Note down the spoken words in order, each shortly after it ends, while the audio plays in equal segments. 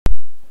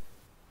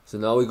So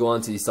now we go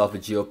on to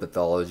esophageal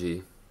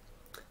pathology.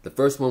 The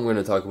first one we're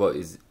going to talk about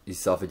is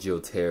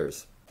esophageal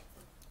tears.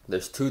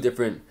 There's two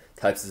different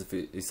types of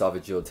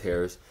esophageal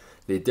tears.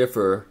 They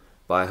differ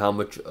by how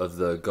much of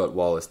the gut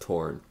wall is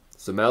torn.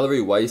 So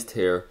Mallory-Weiss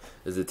tear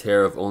is a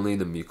tear of only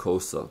the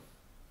mucosa,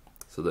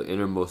 so the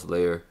innermost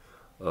layer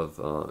of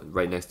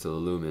right next to the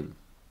lumen.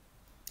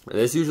 And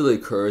this usually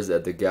occurs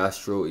at the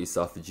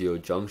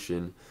gastroesophageal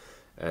junction,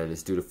 and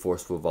it's due to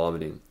forceful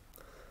vomiting.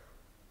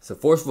 So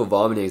forceful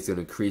vomiting is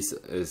going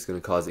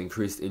to cause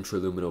increased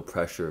intraluminal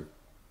pressure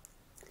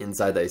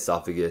inside the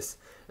esophagus,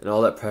 and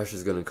all that pressure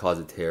is going to cause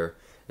a tear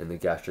in the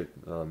gastric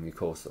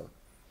mucosa.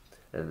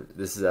 And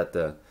this is at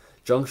the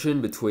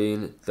junction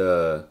between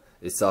the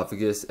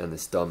esophagus and the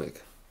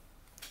stomach.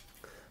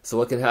 So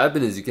what can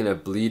happen is you can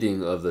have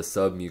bleeding of the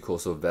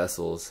submucosal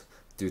vessels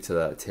due to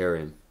that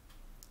tearing.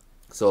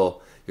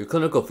 So your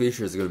clinical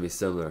features are going to be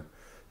similar.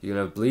 You're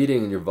going to have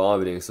bleeding and you're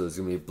vomiting, so there's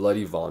going to be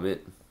bloody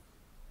vomit.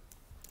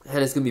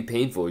 And it's going to be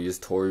painful. You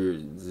just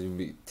there's going to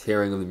be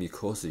tearing of the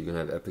mucosa. You're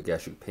going to have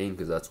epigastric pain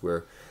because that's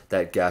where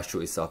that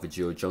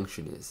gastroesophageal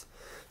junction is.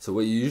 So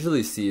what you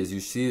usually see is you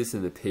see this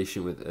in the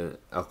patient with an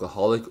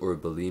alcoholic or a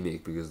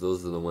bulimic, because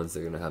those are the ones that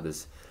are going to have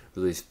this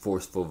really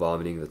forceful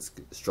vomiting that's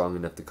strong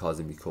enough to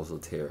cause a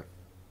mucosal tear.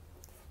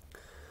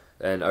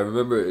 And I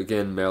remember,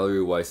 again,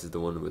 Mallory-Weiss is the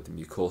one with the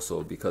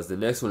mucosal, because the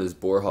next one is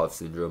Boerhaave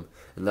syndrome,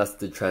 and that's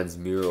the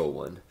transmural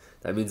one.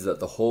 That means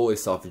that the whole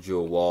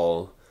esophageal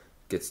wall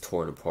gets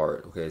torn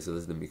apart. Okay, so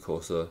this is the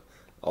mucosa.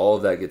 All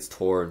of that gets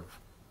torn,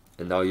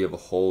 and now you have a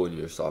hole in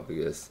your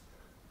esophagus.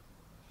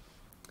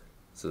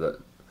 So that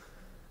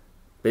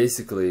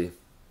basically,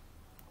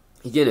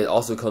 again, it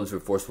also comes from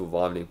forceful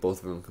vomiting.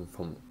 Both of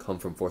them come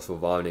from forceful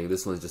vomiting.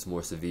 This one's just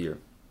more severe.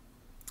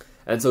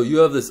 And so you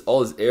have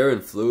all this air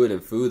and fluid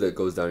and food that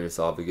goes down your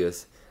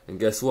esophagus. And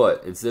guess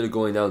what? Instead of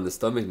going down the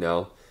stomach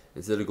now,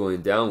 instead of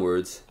going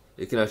downwards,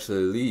 it can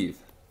actually leave.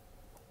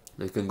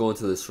 It can go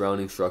into the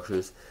surrounding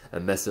structures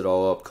and mess it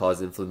all up,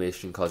 cause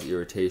inflammation, cause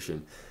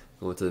irritation.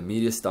 Go into the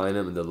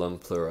mediastinum and the lung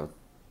pleura.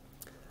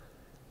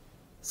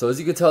 So as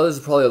you can tell, this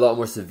is probably a lot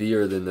more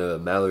severe than the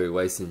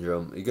Mallory-Weiss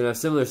syndrome. You're going to have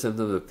similar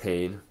symptoms of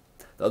pain.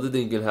 The other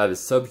thing you can have is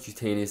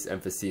subcutaneous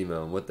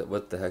emphysema. And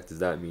what the heck does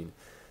that mean?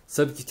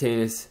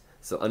 Subcutaneous,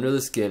 so under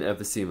the skin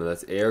emphysema,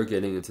 that's air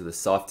getting into the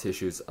soft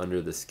tissues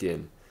under the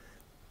skin.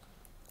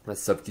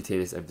 That's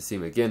subcutaneous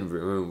emphysema. Again,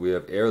 remember, we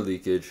have air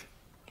leakage,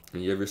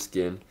 and you have your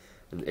skin,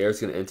 and the air is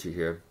going to enter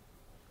here.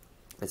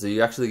 And so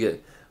you actually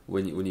get,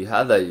 when you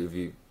have that, if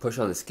you push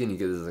on the skin, you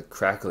get this like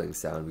crackling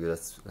sound,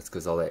 because that's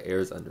because all that air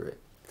is under it.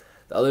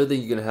 The other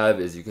thing you can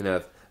have is you can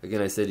have,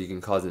 again I said, you can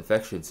cause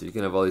infection, so you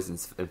can have all these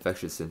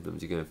infectious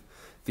symptoms. You can have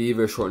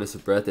fever, shortness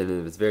of breath, and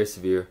if it's very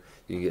severe,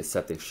 you can get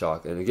septic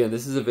shock. And again,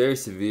 this is a very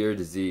severe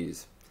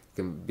disease. It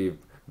can be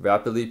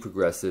rapidly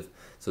progressive,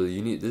 so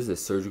this is a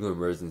surgical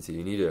emergency.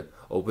 You need to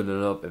open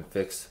it up and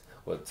fix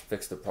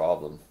the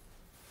problem.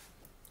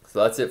 So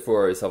that's it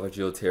for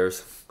esophageal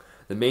tears.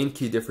 The main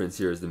key difference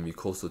here is the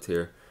mucosal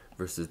tear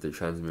versus the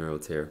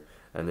transmural tear.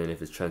 And then if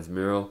it's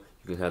transmural,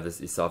 you can have this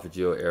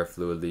esophageal air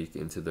fluid leak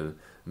into the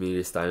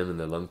mediastinum and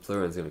the lung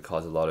pleura, and it's going to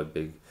cause a lot of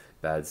big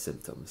bad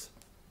symptoms.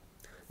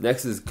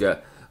 Next is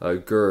GERD,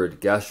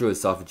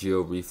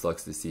 gastroesophageal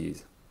reflux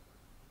disease.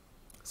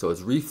 So it's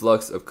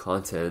reflux of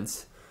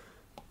contents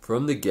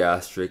from the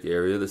gastric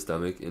area of the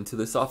stomach into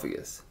the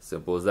esophagus.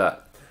 Simple as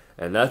that.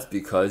 And that's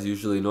because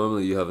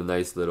normally you have a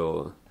nice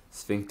little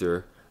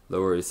sphincter,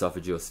 lower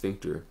esophageal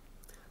sphincter.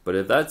 But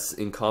if that's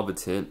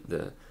incompetent,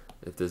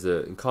 if there's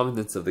an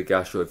incompetence of the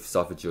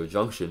gastroesophageal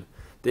junction,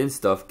 then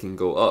stuff can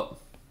go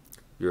up.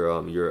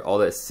 All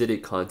the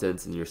acidic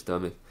contents in your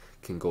stomach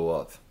can go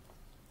up.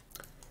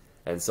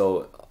 And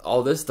so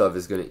all this stuff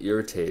is going to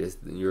irritate.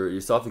 Your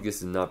esophagus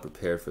is not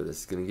prepared for this.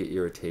 It's going to get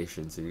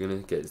irritation. So you're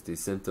going to get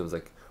these symptoms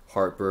like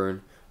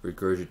heartburn,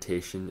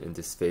 regurgitation, and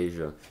dysphagia.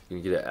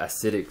 You're going to get an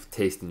acidic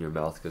taste in your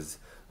mouth because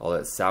all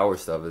that sour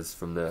stuff is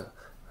from the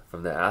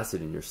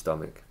acid in your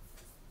stomach.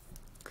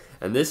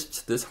 And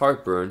this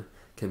heartburn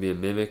can be a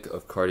mimic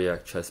of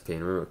cardiac chest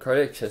pain. Remember,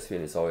 cardiac chest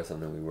pain is always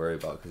something we worry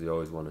about because you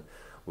always want to.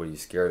 What are you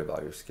scared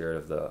about? You're scared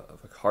of a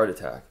heart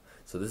attack.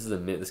 So this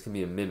can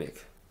be a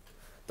mimic.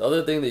 The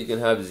other thing that you can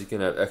have is you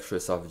can have extra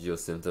esophageal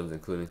symptoms,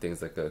 including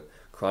things like a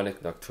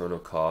chronic nocturnal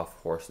cough,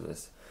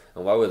 hoarseness.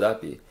 And why would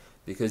that be?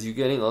 Because you're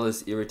getting all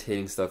this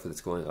irritating stuff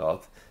that's going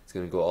up. It's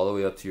going to go all the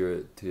way up to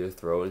your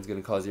throat, and it's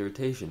going to cause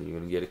irritation, and you're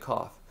going to get a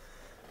cough.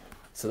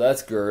 So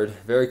that's GERD,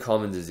 very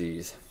common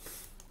disease.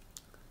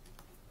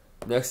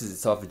 Next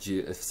is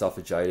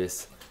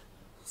esophagitis,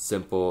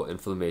 simple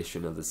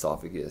inflammation of the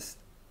esophagus.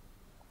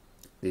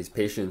 These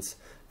patients,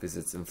 because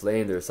it's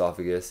inflamed their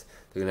esophagus,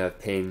 they're going to have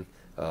pain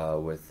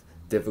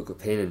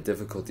and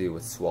difficulty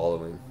with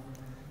swallowing.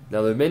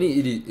 Now there are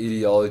many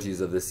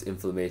etiologies of this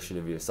inflammation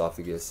of your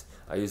esophagus.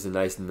 I use a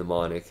nice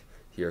mnemonic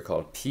here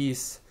called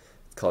PEACE.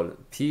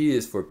 P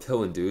is for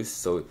pill-induced,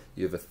 so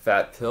you have a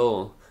fat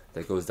pill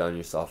that goes down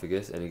your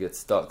esophagus and it gets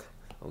stuck.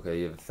 Okay,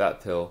 you have a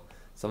fat pill.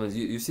 Sometimes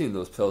you've seen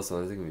those pills.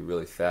 Sometimes they can be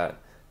really fat.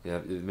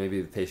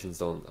 Maybe the patients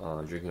don't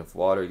drink enough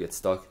water, get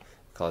stuck,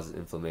 causes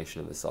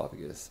inflammation of the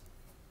esophagus.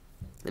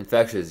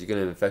 Infectious, you can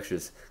have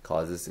infectious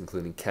causes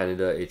including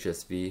Candida,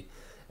 HSV,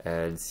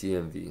 and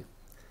CMV.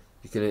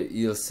 You can have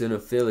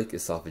eosinophilic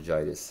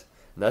esophagitis,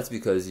 and that's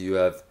because you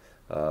have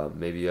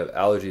maybe you have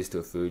allergies to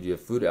a food, you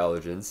have food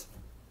allergens,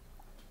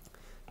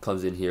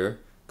 comes in here,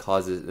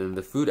 and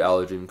the food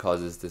allergen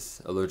causes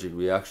this allergic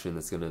reaction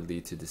that's going to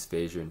lead to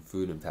dysphagia and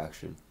food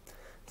impaction.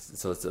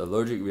 So it's an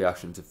allergic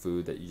reaction to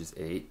food that you just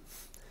ate.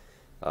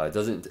 It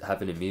doesn't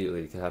happen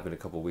immediately, it can happen a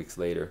couple weeks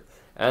later.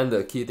 And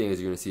the key thing is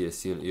you're going to see is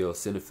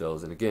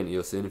eosinophils, and again,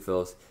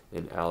 eosinophils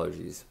in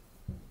allergies.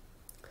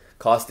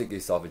 Caustic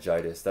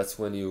esophagitis, that's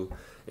when you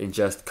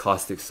ingest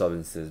caustic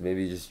substances.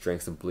 Maybe you just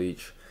drank some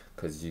bleach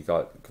because you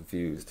got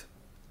confused.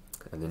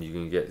 And then you're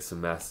going to get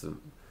some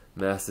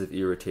massive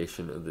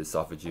irritation of the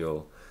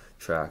esophageal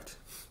tract.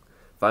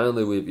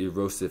 Finally, we have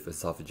erosive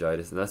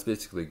esophagitis, and that's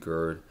basically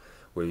GERD,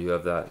 where you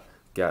have that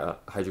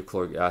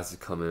hydrochloric acid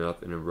coming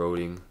up and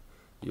eroding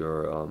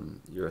your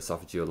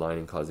esophageal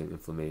lining, causing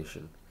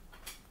inflammation.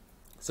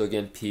 So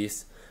again,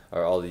 peace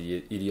are all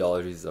the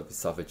etiologies of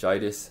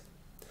esophagitis.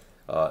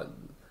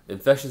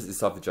 Infectious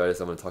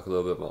esophagitis, I'm going to talk a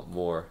little bit about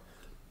more.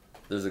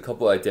 There's a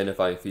couple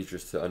identifying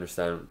features to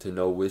understand, to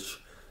know which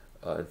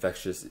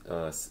infectious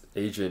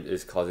agent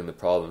is causing the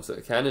problem. So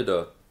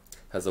Candida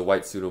has a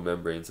white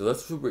pseudomembrane, so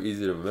that's super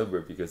easy to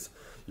remember because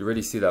you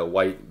already see that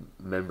white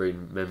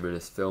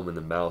membranous film in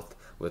the mouth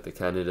with the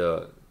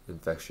Candida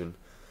infection.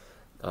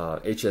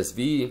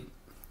 HSV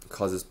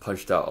causes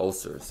punched out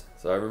ulcers.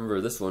 So I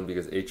remember this one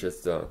because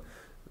the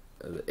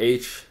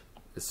H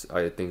is,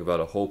 I think about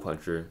a hole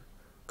puncher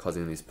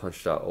causing these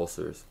punched out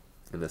ulcers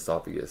in the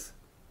esophagus.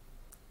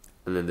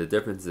 And then the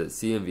difference is that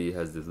CMV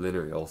has the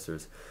linear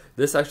ulcers.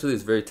 This actually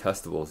is very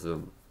testable,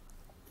 so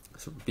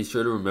be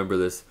sure to remember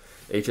this.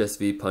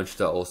 HSV, punched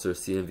out ulcers,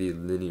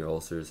 CMV, linear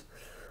ulcers.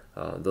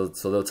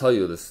 So they'll tell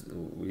you this.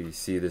 We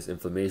see this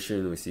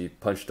inflammation, we see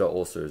punched out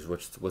ulcers.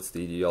 What's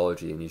the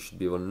etiology? And you should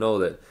be able to know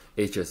that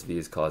HSV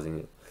is causing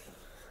it.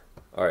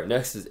 Alright,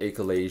 next is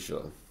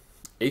achalasia.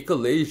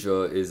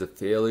 Achalasia is a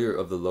failure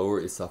of the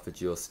lower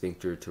esophageal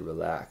sphincter to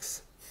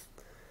relax.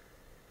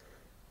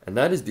 And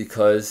that is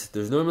because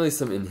there's normally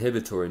some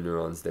inhibitory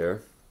neurons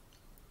there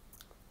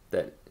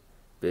that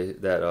they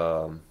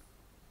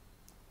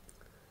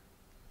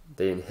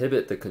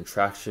inhibit the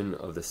contraction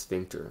of the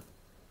sphincter.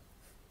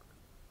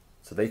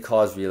 So they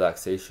cause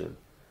relaxation.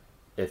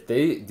 If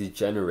they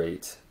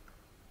degenerate,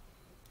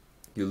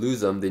 you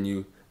lose them, then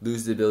you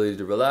lose the ability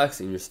to relax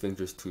and your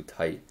sphincter is too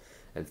tight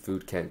and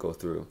food can't go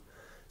through.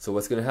 So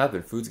what's going to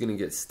happen? Food's going to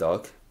get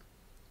stuck.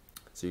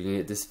 So you're going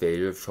to get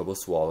dysphagia, trouble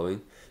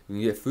swallowing. You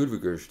can get food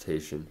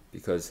regurgitation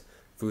because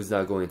food's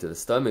not going into the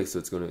stomach, so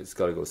it's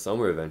got to go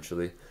somewhere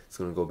eventually. It's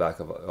going to go back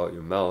out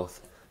your mouth.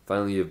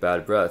 Finally, you have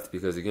bad breath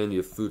because again you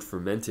have food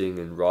fermenting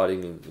and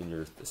rotting in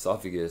your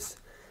esophagus,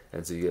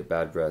 and so you get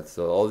bad breath.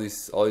 So all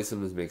these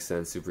symptoms make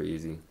sense, super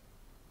easy.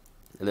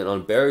 And then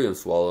on barium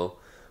swallow,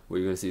 what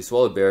you're going to see,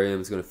 swallow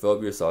barium is going to fill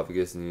up your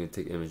esophagus, and you're going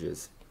to take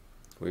images.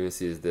 What you're going to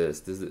see is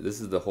this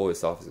is the whole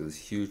esophagus, this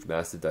huge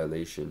massive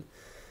dilation,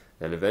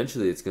 and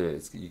eventually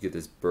you get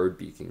this bird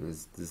beaking.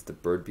 This is the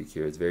bird beak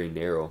here. It's very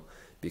narrow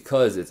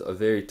because it's a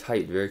very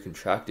tight, very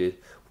contracted.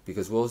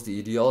 Because what was the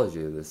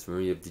etiology of this?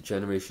 Remember, you have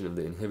degeneration of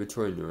the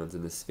inhibitory neurons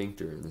in the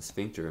sphincter. In the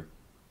sphincter,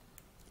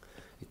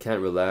 it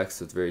can't relax,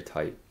 so it's very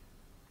tight.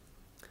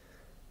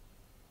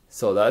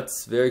 So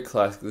that's very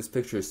classic. This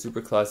picture is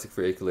super classic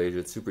for achalasia.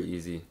 It's super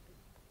easy.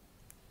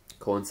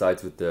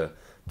 Coincides with the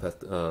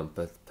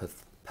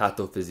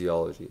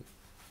pathophysiology.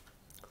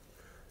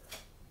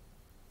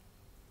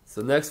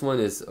 So next one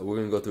is, we're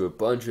going to go through a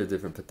bunch of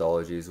different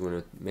pathologies. We're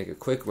going to make a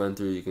quick run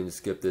through. You can just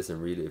skip this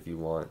and read it if you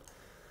want.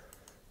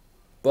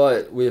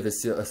 But we have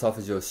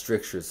esophageal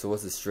strictures. So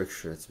what's a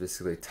stricture? It's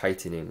basically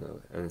tightening,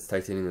 and it's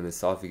tightening in the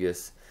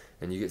esophagus.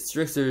 And you get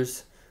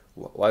strictures.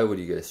 Why would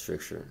you get a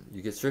stricture?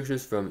 You get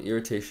strictures from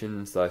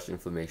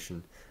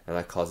irritation/inflammation, and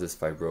that causes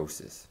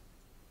fibrosis.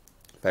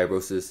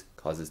 Fibrosis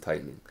causes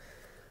tightening.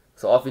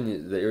 So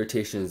often the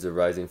irritation is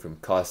arising from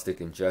caustic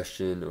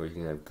ingestion, or you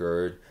can have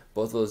GERD.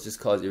 Both of those just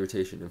cause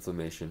irritation,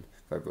 inflammation,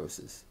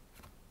 fibrosis.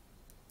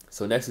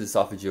 So next is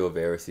esophageal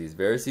varices.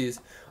 Varices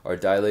are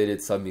dilated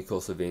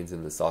submucosal veins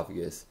in the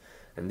esophagus,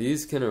 and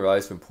these can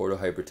arise from portal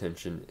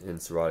hypertension and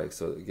cirrhotics.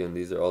 So again,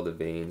 these are all the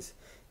veins.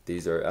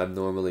 These are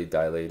abnormally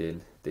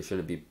dilated. They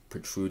shouldn't be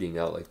protruding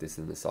out like this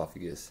in the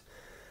esophagus.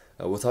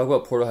 We'll talk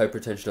about portal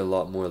hypertension a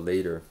lot more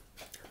later.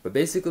 But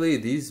basically,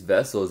 these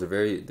vessels are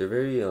very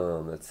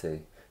let's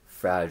say,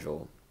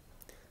 fragile.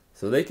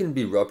 So they can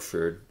be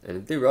ruptured, and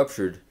if they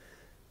ruptured,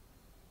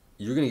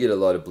 you're going to get a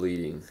lot of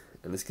bleeding.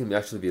 And this can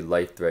actually be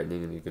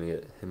life-threatening, and you're going to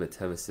get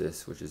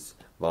hematemesis, which is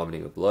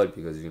vomiting of blood,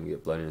 because you're going to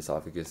get blood in your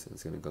esophagus, and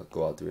it's going to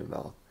go out through your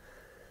mouth.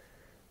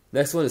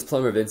 Next one is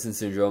Plummer-Vinson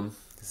syndrome.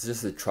 This is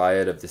just a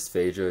triad of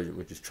dysphagia,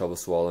 which is trouble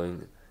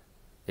swallowing,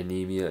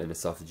 anemia, and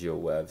esophageal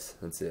webs.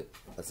 That's it.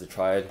 That's the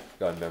triad. You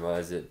got to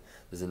memorize it.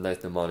 There's a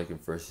nice mnemonic in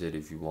first aid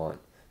if you want.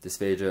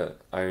 Dysphagia,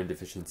 iron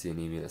deficiency,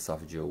 anemia,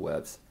 esophageal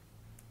webs.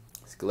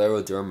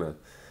 Scleroderma.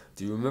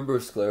 Do you remember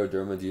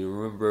scleroderma? Do you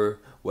remember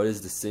what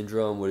is the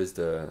syndrome? What is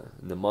the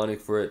mnemonic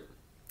for it?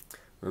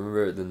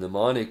 Remember, the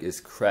mnemonic is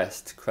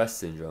CREST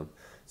syndrome.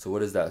 So what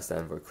does that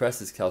stand for?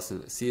 CREST is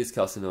C is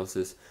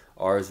calcinosis,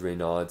 R is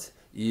Raynaud's,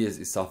 E is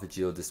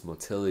esophageal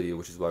dysmotility,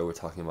 which is why we're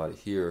talking about it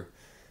here.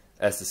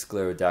 S is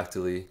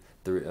sclerodactyly,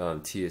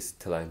 T is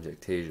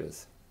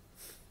telangiectasias.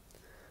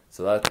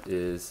 So that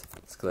is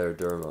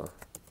scleroderma.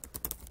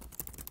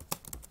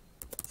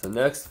 So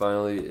next,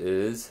 finally,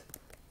 is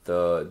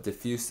the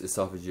diffuse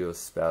esophageal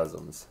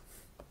spasms.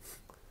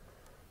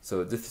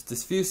 So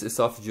diffuse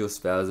esophageal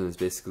spasm is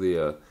basically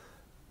a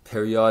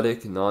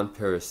periodic,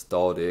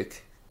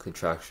 non-peristaltic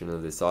contraction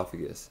of the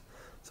esophagus.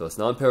 So it's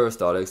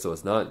non-peristaltic, so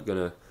it's not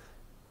gonna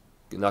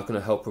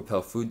help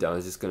propel food down.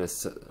 It's just gonna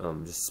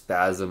just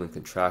spasm and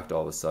contract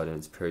all of a sudden.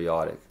 It's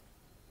periodic.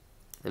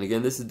 And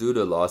again, this is due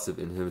to loss of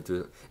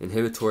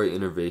inhibitory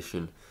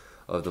innervation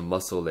of the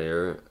muscle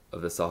layer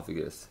of the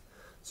esophagus.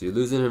 So you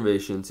lose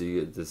innervation, so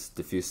you get this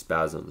diffuse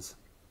spasms.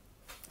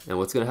 And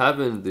what's going to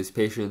happen, these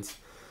patients,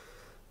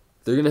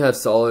 they're going to have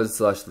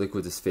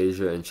solid/liquid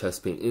dysphagia and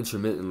chest pain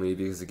intermittently,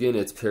 because again,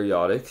 it's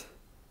periodic,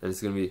 and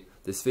it's going to be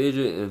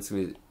dysphagia, and it's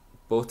going to be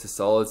both to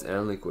solids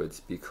and liquids,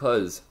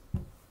 because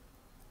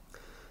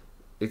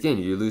again,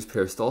 you lose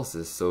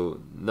peristalsis,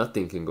 so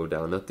nothing can go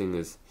down.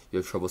 You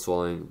have trouble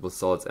swallowing both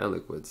solids and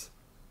liquids.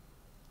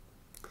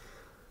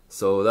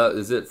 So that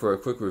is it for a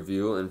quick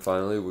review, and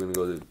finally we're going to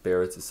go to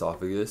Barrett's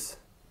esophagus.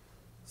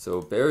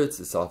 So Barrett's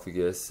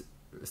esophagus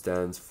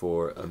stands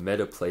for a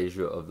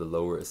metaplasia of the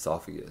lower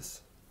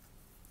esophagus.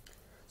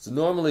 So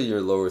normally your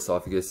lower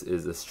esophagus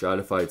is a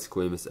stratified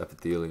squamous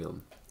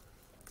epithelium.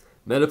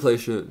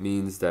 Metaplasia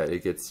means that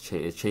it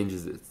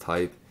changes its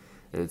type,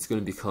 and it's going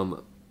to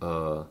become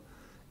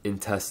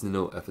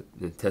intestinal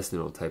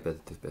type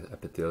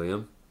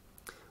epithelium,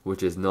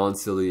 which is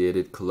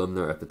non-ciliated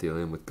columnar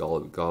epithelium with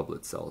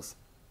goblet cells.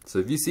 So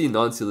if you see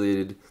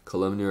non-ciliated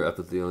columnar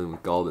epithelium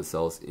with goblet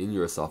cells in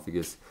your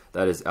esophagus,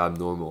 that is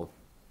abnormal.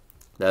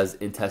 That is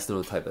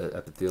intestinal type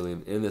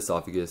epithelium in the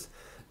esophagus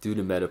due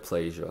to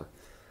metaplasia.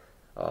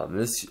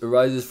 This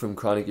arises from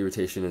chronic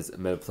irritation, as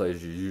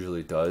metaplasia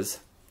usually does,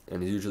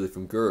 and is usually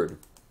from GERD.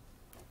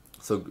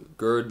 So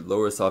GERD,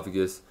 lower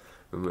esophagus,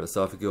 remember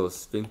esophageal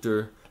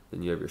sphincter,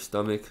 then you have your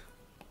stomach,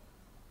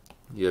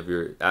 you have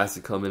your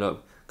acid coming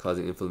up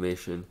causing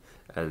inflammation,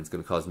 and it's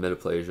going to cause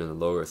metaplasia in the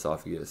lower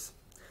esophagus.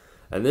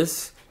 And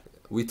this,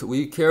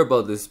 we care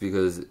about this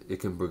because it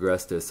can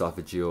progress to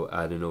esophageal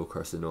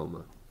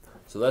adenocarcinoma.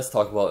 So let's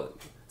talk about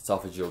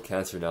esophageal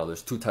cancer now.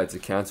 There's two types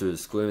of cancer: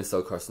 squamous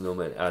cell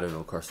carcinoma and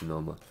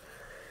adenocarcinoma.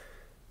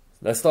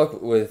 Let's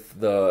start with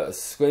the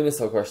squamous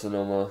cell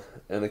carcinoma,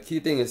 and the key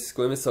thing is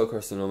squamous cell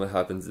carcinoma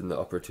happens in the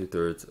upper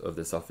 2/3 of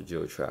the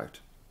esophageal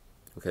tract.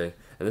 Okay,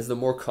 and this is the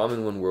more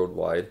common one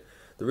worldwide.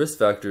 The risk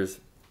factors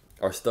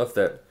are stuff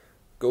that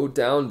go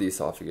down the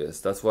esophagus.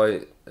 That's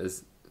why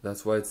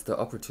it's the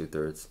upper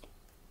 2/3.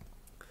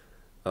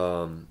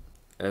 And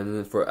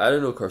then for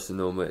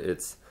adenocarcinoma,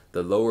 it's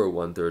the lower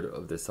 1/3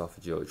 of the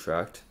esophageal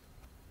tract.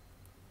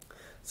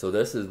 So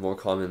this is more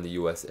common in the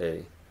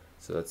USA.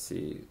 So let's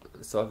see,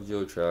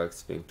 esophageal tract,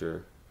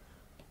 sphincter.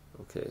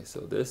 Okay, so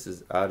this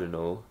is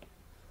adeno,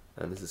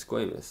 and this is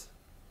squamous.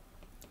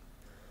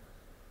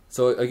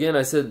 So again,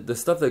 I said the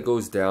stuff that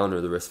goes down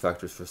are the risk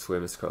factors for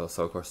squamous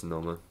cell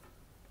carcinoma,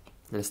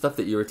 and the stuff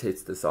that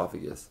irritates the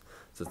esophagus.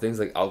 So things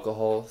like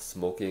alcohol,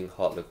 smoking,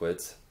 hot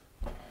liquids,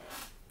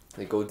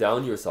 they go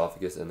down your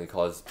esophagus and they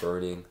cause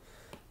burning,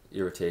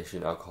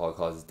 irritation. Alcohol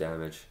causes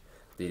damage,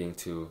 leading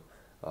to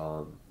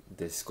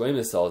the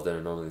squamous cells that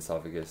are normally in the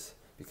esophagus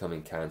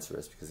becoming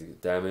cancerous because they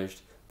get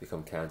damaged,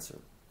 become cancer.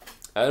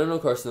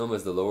 Adenocarcinoma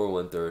is the lower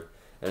 1/3,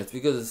 and it's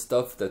because of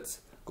stuff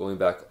that's going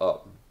back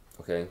up.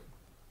 Okay,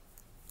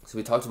 so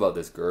we talked about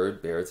this: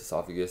 GERD, Barrett's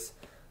esophagus,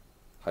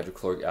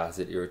 hydrochloric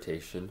acid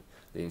irritation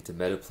leading to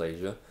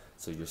metaplasia.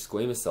 So your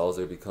squamous cells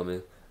are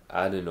becoming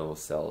adeno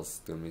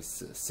cells. They're going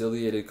to be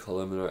ciliated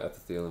columnar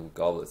epithelium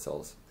goblet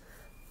cells.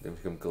 They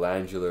become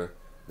glandular.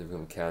 They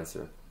become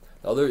cancer.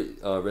 The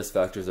other risk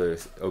factors are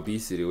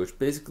obesity, which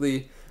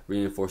basically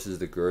reinforces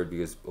the GERD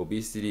because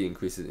obesity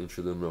increases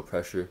intraluminal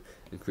pressure,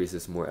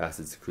 increases more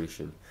acid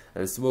secretion.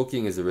 And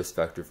smoking is a risk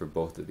factor for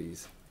both of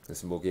these. And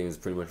smoking is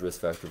pretty much a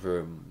risk factor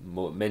for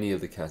many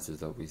of the cancers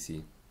that we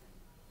see.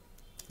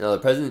 Now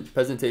the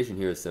presentation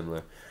here is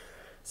similar.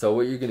 So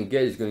what you're going to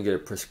get is a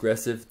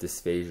progressive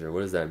dysphagia.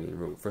 What does that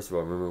mean? First of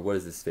all, remember, what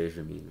does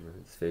dysphagia mean?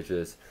 Dysphagia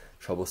is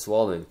trouble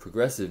swallowing.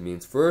 Progressive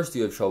means first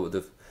you have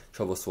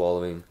trouble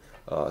swallowing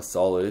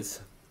solids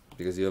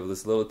because you have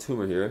this little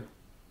tumor here.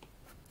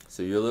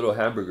 So your little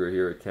hamburger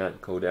here, it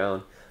can't go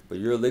down, but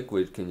your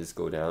liquid can just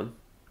go down.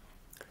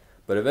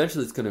 But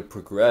eventually it's going to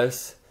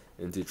progress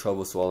into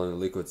trouble swallowing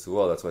liquids as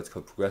well. That's why it's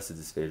called progressive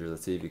dysphagia.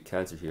 Let's say you have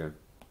cancer here,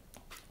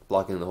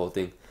 blocking the whole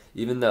thing.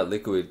 Even that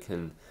liquid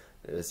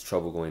is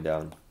trouble going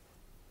down.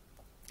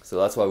 So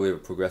that's why we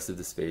have progressive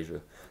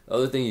dysphagia. The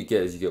other thing you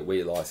get is you get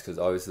weight loss, because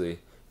obviously if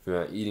you're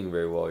not eating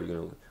very well,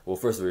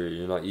 first of all,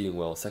 you're not eating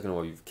well. Second of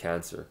all, you have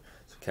cancer.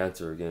 So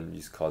cancer, again,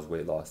 just causes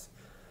weight loss.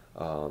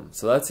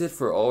 So that's it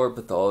for all our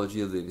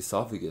pathology of the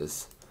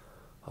esophagus.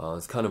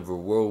 It's kind of a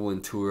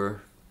whirlwind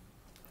tour.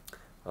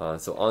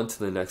 So on to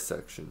the next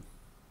section.